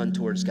 Both run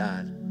towards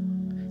God.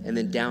 And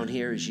then down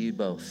here is you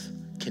both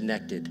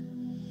connected.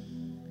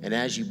 And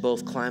as you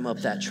both climb up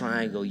that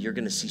triangle, you're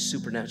gonna see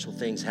supernatural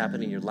things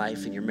happen in your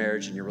life, in your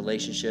marriage, in your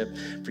relationship.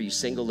 For you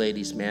single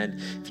ladies,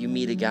 man, if you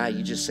meet a guy,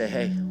 you just say,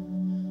 hey,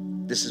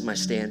 this is my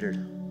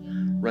standard.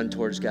 Run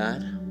towards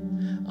God.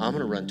 I'm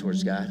gonna run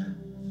towards God.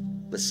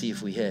 Let's see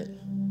if we hit.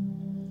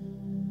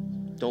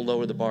 Don't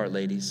lower the bar,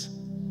 ladies.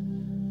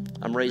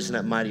 I'm raising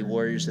up mighty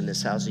warriors in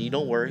this house, and you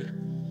don't worry.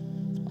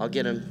 I'll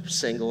get them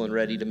single and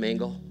ready to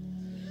mingle.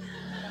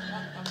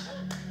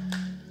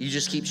 You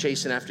just keep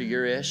chasing after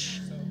your Ish.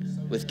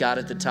 With God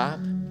at the top,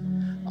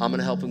 I'm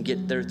gonna help them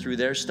get there through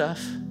their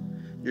stuff.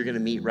 You're gonna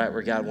meet right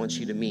where God wants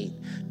you to meet.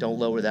 Don't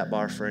lower that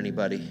bar for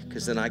anybody,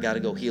 because then I gotta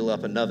go heal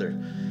up another.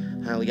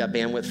 I only got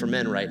bandwidth for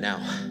men right now.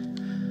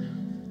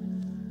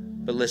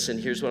 But listen,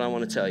 here's what I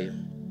wanna tell you.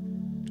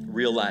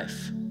 Real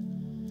life.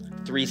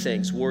 3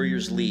 things,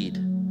 warriors lead.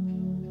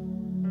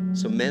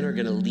 So men are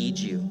gonna lead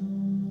you.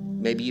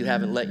 Maybe you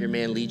haven't let your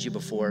man lead you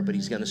before, but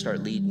he's gonna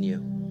start leading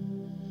you.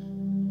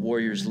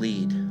 Warriors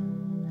lead.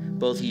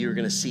 Both of you are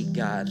gonna seek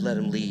God, let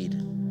him lead.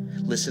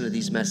 Listen to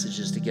these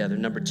messages together.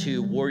 Number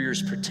 2,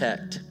 warriors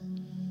protect.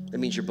 That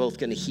means you're both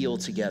gonna heal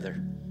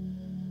together.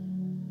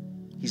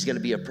 He's gonna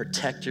be a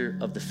protector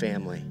of the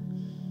family.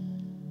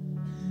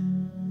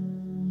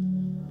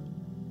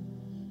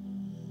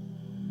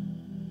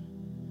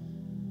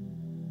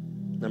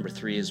 Number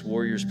 3 is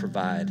warriors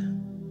provide.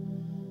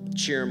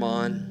 Cheer him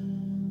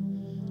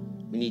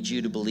on. We need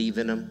you to believe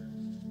in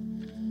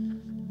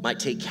him. Might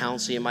take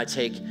counseling, it might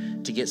take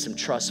to get some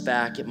trust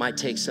back. It might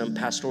take some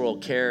pastoral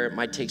care. It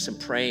might take some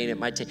praying.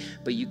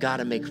 But you got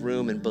to make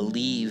room and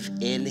believe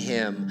in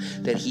him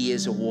that he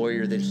is a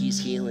warrior, that he's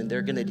healing.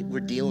 We're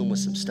dealing with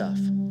some stuff.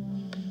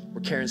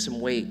 We're carrying some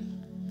weight,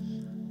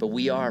 but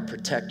we are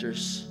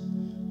protectors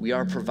We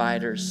are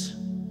providers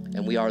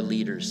and we are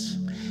leaders.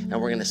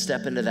 And we're gonna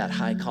step into that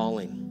high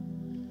calling.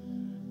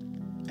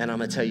 And I'm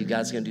gonna tell you,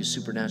 God's gonna do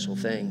supernatural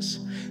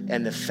things.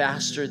 And the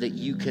faster that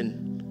you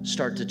can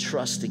start to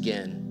trust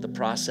again, the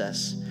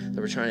process that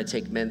we're trying to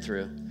take men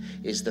through,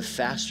 is the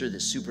faster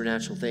that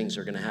supernatural things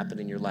are gonna happen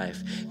in your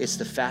life. It's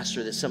the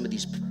faster that some of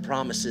these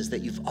promises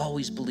that you've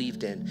always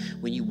believed in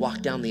when you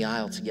walk down the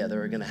aisle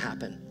together are gonna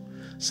happen.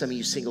 Some of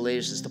you single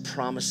ladies, it's the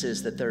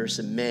promises that there are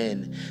some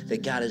men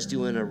that God is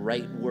doing a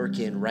right work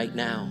in right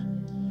now.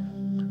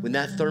 When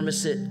that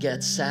thermostat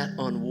gets sat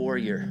on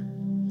warrior,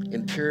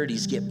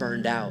 impurities get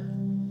burned out.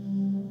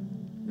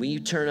 When you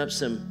turn up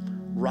some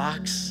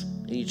rocks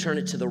and you turn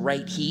it to the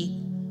right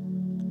heat,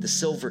 the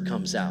silver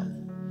comes out.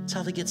 That's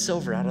how they get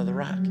silver out of the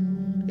rock.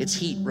 It's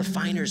heat.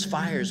 Refiner's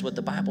fire is what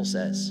the Bible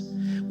says.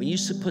 When you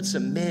put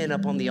some men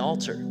up on the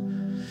altar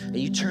and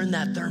you turn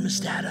that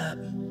thermostat up,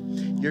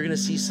 you're gonna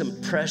see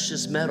some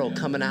precious metal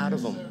coming out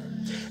of them.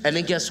 And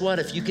then guess what?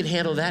 If you can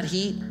handle that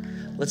heat,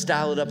 let's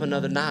dial it up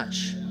another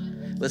notch.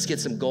 Let's get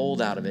some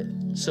gold out of it.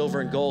 Silver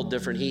and gold,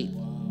 different heat.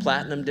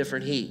 Platinum,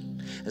 different heat.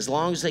 As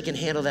long as they can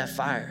handle that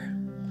fire.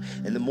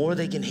 And the more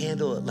they can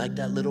handle it, like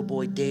that little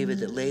boy David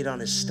that laid on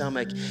his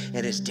stomach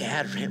and his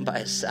dad ran by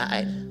his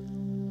side.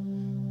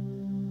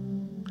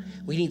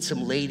 We need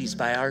some ladies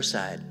by our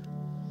side.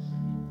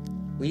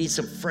 We need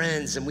some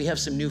friends, and we have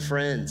some new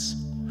friends.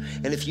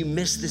 And if you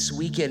miss this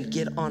weekend,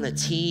 get on a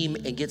team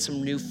and get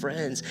some new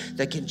friends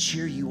that can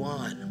cheer you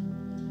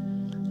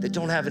on, that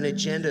don't have an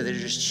agenda, they're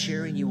just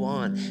cheering you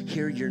on.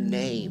 Hear your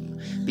name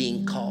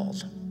being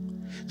called.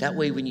 That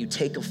way when you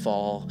take a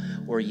fall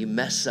or you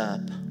mess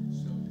up,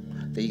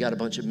 that you got a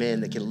bunch of men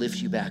that can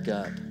lift you back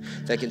up,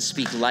 that can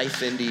speak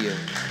life into you,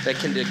 that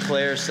can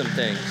declare some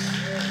things.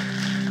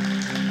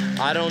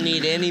 I don't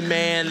need any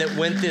man that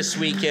went this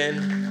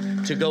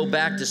weekend to go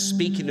back to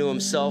speaking to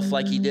himself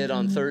like he did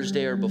on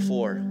Thursday or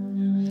before.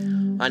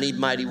 I need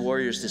mighty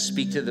warriors to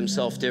speak to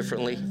themselves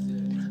differently,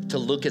 to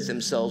look at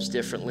themselves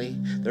differently.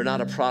 They're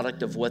not a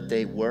product of what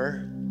they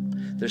were.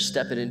 They're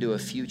stepping into a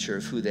future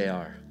of who they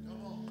are.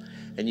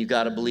 And you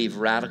got to believe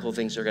radical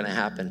things are going to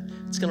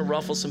happen. It's going to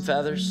ruffle some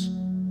feathers.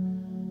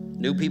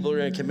 New people are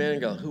going to come in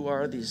and go, who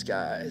are these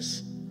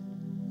guys?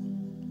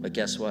 But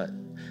guess what?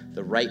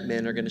 The right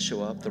men are going to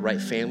show up. The right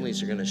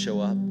families are going to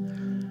show up.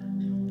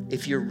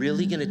 If you're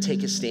really going to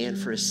take a stand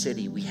for a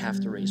city, we have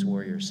to raise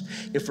warriors.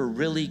 If we're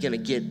really going to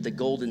get the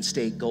Golden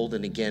State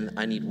golden again,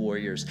 I need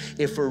warriors.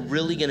 If we're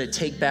really going to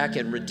take back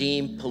and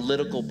redeem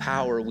political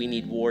power, we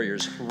need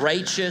warriors.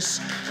 Righteous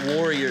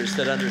warriors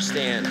that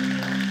understand.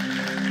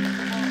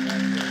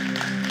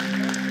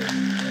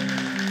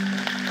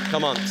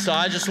 Come on. So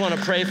I just want to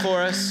pray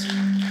for us.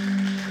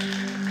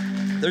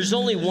 There's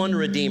only one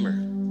Redeemer.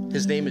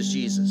 His name is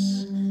Jesus.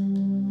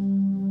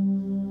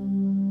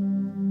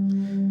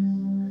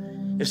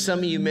 If some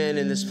of you men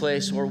in this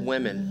place or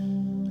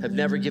women have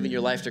never given your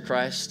life to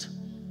Christ,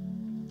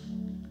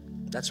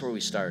 that's where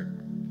we start.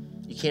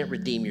 You can't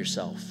redeem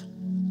yourself.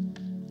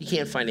 You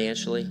can't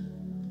financially.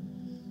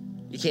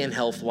 You can't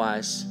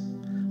health-wise.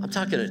 I'm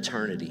talking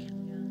eternity.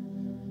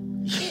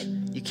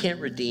 You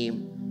can't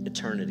redeem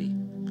eternity.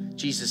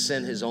 Jesus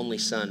sent his only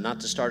son,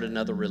 not to start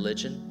another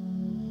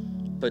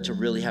religion, but to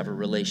really have a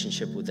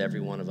relationship with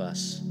every one of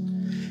us.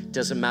 It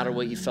doesn't matter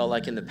what you felt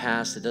like in the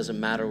past. It doesn't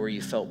matter where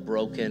you felt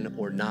broken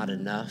or not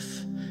enough.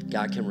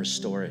 God can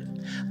restore it.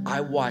 I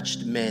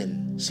watched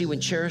men. See, when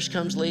Cherish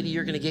comes, lady,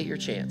 you're going to get your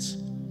chance.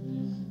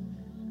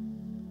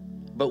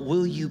 But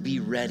will you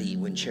be ready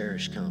when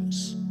Cherish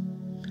comes?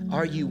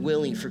 Are you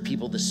willing for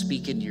people to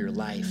speak into your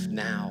life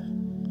now?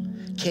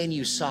 Can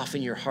you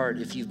soften your heart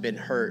if you've been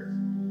hurt?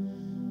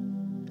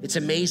 It's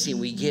amazing.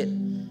 We get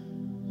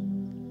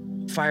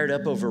fired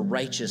up over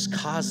righteous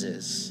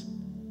causes,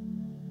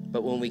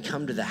 but when we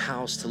come to the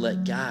house to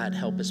let God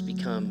help us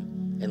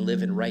become and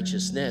live in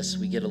righteousness,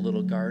 we get a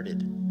little guarded.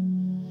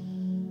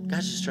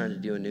 God's just trying to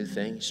do a new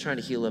thing. He's trying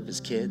to heal up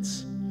his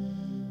kids.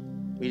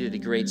 We did a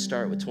great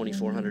start with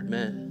 2,400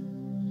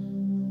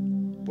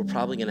 men. We're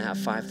probably going to have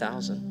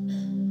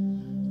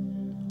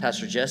 5,000.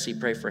 Pastor Jesse,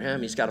 pray for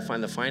him. He's got to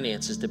find the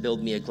finances to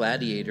build me a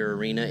gladiator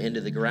arena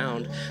into the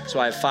ground. So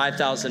I have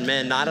 5,000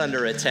 men, not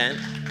under a tent,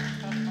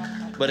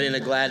 but in a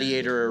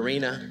gladiator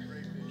arena.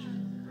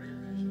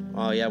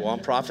 Oh yeah, well, I'm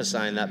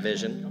prophesying that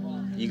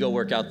vision. You go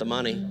work out the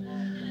money.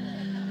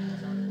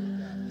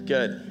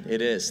 Good,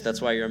 it is. That's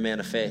why you're a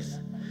man of faith.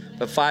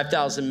 But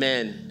 5,000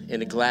 men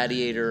in a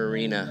gladiator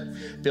arena,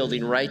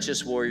 building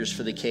righteous warriors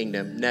for the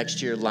kingdom.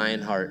 Next year,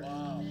 Lionheart.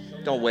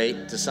 Don't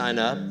wait to sign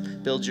up.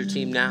 Build your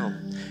team now.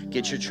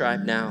 Get your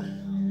tribe now.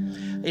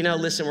 You know,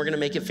 listen, we're going to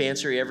make it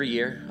fancier every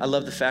year. I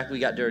love the fact we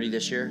got dirty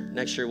this year.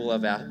 Next year, we'll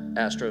have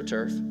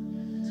AstroTurf.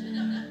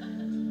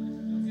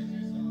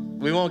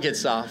 We won't get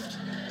soft.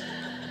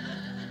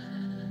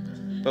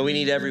 But we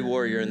need every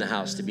warrior in the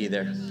house to be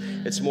there.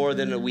 It's more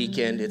than a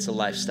weekend, it's a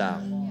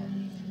lifestyle.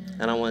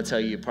 And I want to tell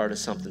you, you're part of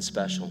something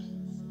special.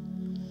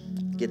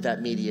 Get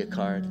that media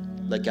card.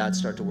 Let God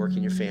start to work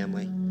in your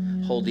family.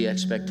 Hold the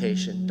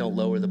expectation. Don't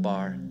lower the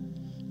bar.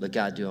 Let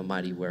God do a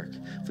mighty work.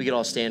 If we could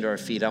all stand to our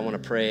feet, I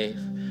want to pray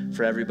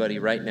for everybody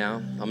right now.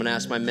 I'm going to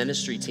ask my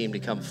ministry team to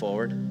come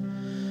forward.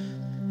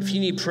 If you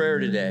need prayer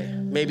today,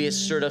 maybe it's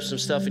stirred up some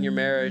stuff in your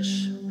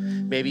marriage.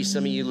 Maybe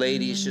some of you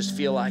ladies just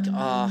feel like,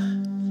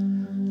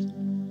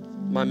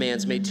 my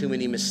man's made too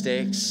many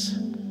mistakes.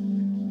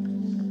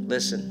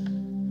 Listen,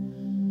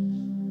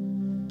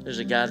 there's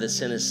a God that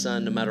sent his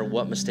son. No matter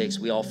what mistakes,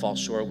 we all fall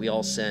short. We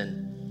all sin.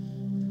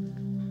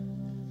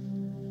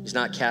 He's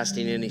not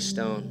casting any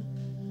stone.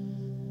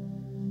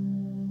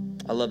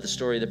 I love the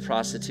story of the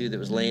prostitute that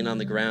was laying on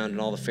the ground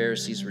and all the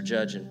Pharisees were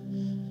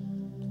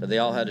judging. But they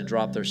all had to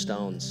drop their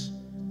stones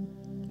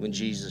when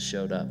Jesus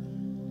showed up.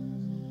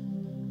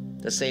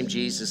 The same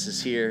Jesus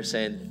is here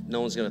saying, no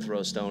one's going to throw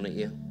a stone at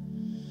you.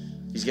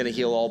 He's going to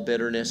heal all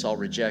bitterness, all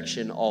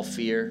rejection, all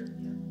fear,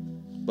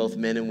 both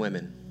men and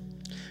women.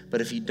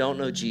 But if you don't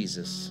know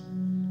Jesus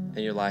and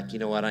you're like, you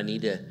know what, I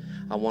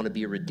want to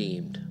be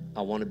redeemed.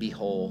 I want to be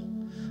whole.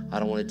 I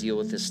don't want to deal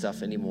with this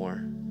stuff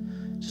anymore.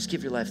 Just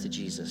give your life to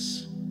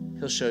Jesus.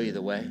 He'll show you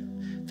the way.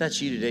 If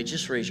that's you today,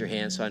 just raise your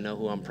hand so I know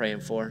who I'm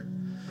praying for.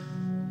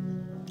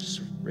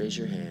 Just raise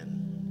your hand.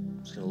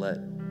 I'm just going to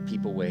let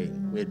people wait.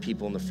 We had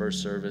people in the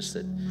first service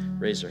that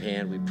raised their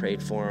hand. We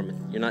prayed for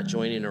them. You're not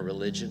joining a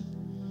religion.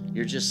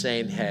 You're just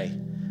saying, hey,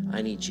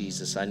 I need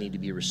Jesus. I need to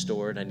be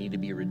restored. I need to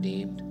be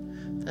redeemed.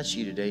 If that's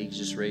you today, you can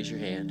just raise your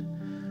hand.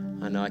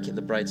 I know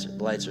the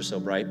lights are so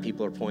bright.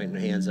 People are pointing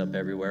their hands up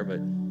everywhere, but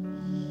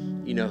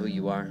you know who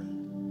you are.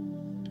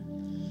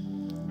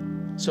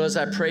 So as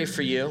I pray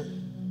for you,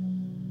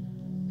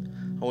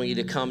 I want you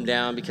to come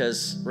down,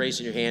 because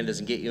raising your hand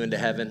doesn't get you into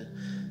heaven.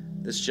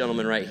 This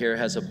gentleman right here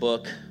has a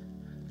book,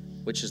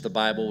 which is the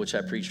Bible, which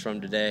I preached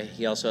from today.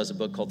 He also has a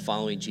book called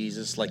Following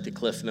Jesus, like the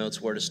Cliff Notes,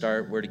 where to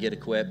start, where to get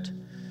equipped.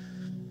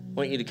 I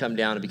want you to come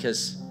down,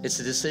 because it's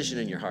a decision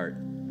in your heart.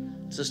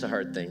 It's just a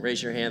hard thing.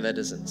 Raise your hand.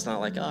 It's not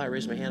like, I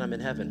raised my hand, I'm in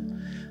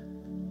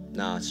heaven.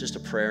 No, it's just a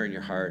prayer in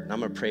your heart. And I'm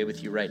going to pray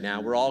with you right now.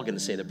 We're all going to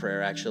say the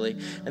prayer, actually.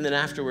 And then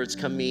afterwards,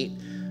 come meet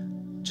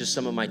just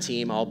some of my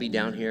team. I'll be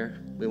down here.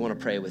 We want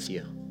to pray with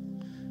you.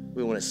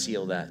 We want to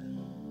seal that.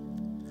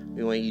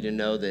 We want you to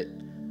know that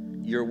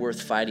you're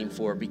worth fighting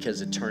for,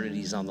 because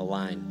eternity's on the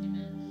line.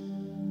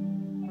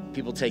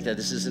 People take that.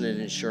 This isn't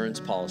an insurance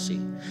policy.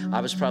 I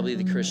was probably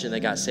the Christian that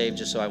got saved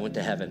just so I went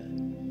to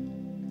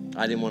heaven.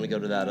 I didn't want to go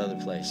to that other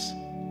place.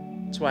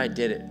 That's why I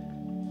did it.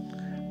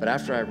 But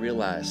after I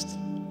realized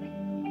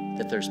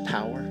that there's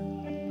power,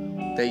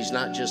 that he's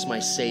not just my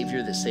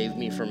Savior that saved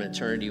me from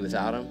eternity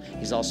without him,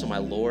 he's also my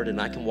Lord, and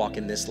I can walk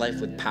in this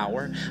life with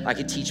power. I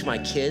can teach my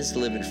kids to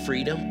live in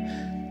freedom,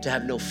 to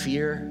have no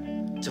fear,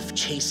 to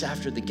chase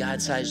after the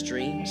God-sized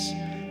dreams.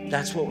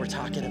 That's what we're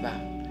talking about.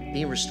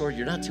 Being restored.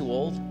 You're not too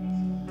old.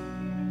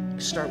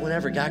 Start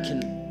whenever. God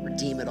can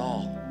redeem it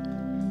all.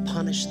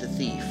 Punish the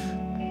thief.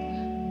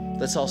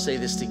 Let's all say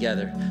this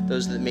together.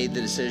 Those that made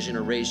the decision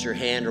or raised your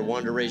hand or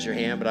wanted to raise your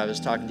hand, but I was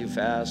talking too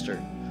fast,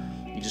 or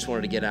you just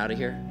wanted to get out of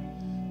here.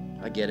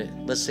 I get it.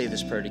 Let's say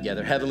this prayer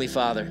together. Heavenly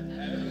Father,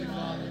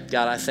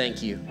 God, I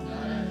thank you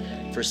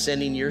for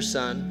sending your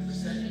son,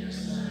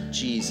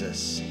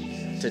 Jesus,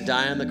 to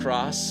die on the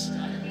cross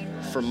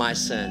for my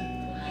sin.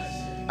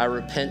 I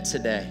repent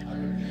today.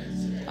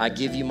 I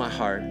give you my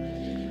heart,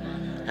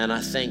 and I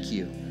thank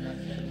you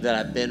that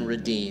I've been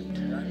redeemed.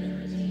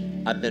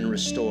 I've been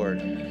restored.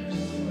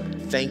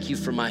 Thank you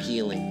for my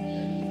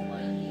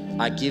healing.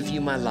 I give you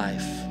my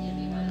life.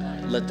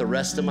 Let the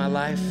rest of my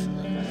life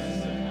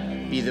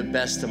be the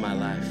best of my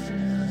life.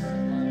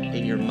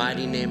 In your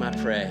mighty name I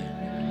pray.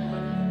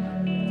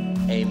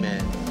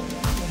 Amen.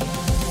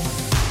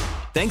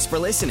 Thanks for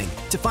listening.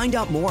 To find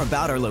out more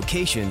about our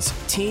locations,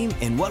 team,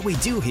 and what we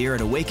do here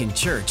at Awaken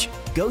Church,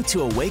 go to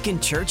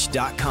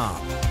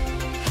awakenchurch.com.